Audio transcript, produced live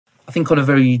I think on a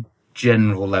very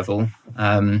general level,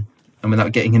 and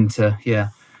without getting into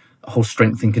a whole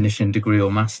strength and conditioning degree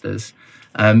or masters,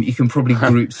 you can probably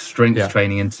group strength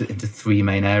training into three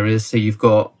main areas. So you've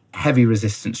got heavy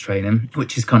resistance training,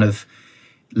 which is kind of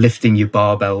lifting your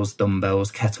barbells,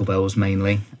 dumbbells, kettlebells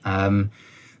mainly,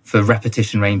 for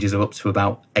repetition ranges of up to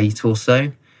about 8 or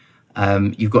so.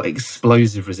 You've got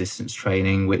explosive resistance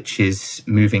training, which is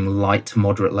moving light to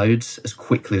moderate loads as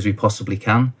quickly as we possibly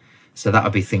can. So that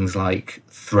would be things like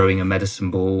throwing a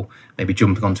medicine ball, maybe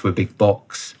jumping onto a big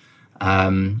box,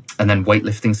 and then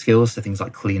weightlifting skills, so things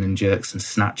like clean and jerks and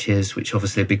snatches, which are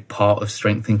obviously a big part of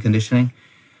strength and conditioning.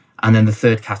 And then the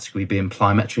third category being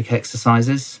plyometric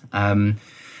exercises,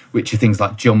 which are things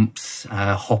like jumps,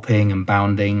 hopping and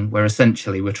bounding, where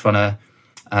essentially we're trying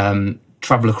to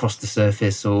travel across the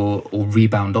surface or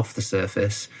rebound off the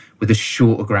surface with as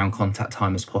short a ground contact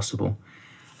time as possible.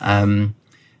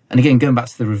 And again, going back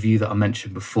to the review that I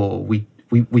mentioned before,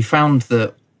 we found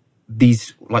that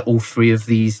these, like all three of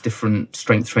these different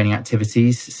strength training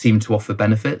activities, seem to offer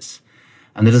benefits.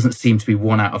 And there doesn't seem to be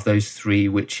one out of those three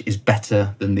which is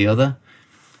better than the other.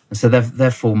 And so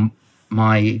therefore,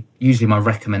 usually my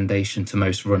recommendation to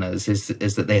most runners is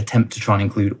that they attempt to try and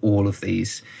include all of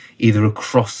these, either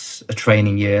across a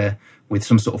training year with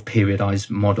some sort of periodized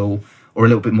model, or a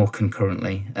little bit more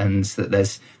concurrently, and that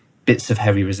there's bits of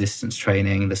heavy resistance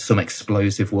training, there's some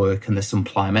explosive work, and there's some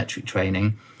plyometric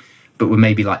training, but we're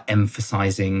maybe like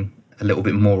emphasizing a little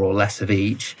bit more or less of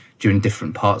each during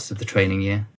different parts of the training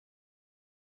year.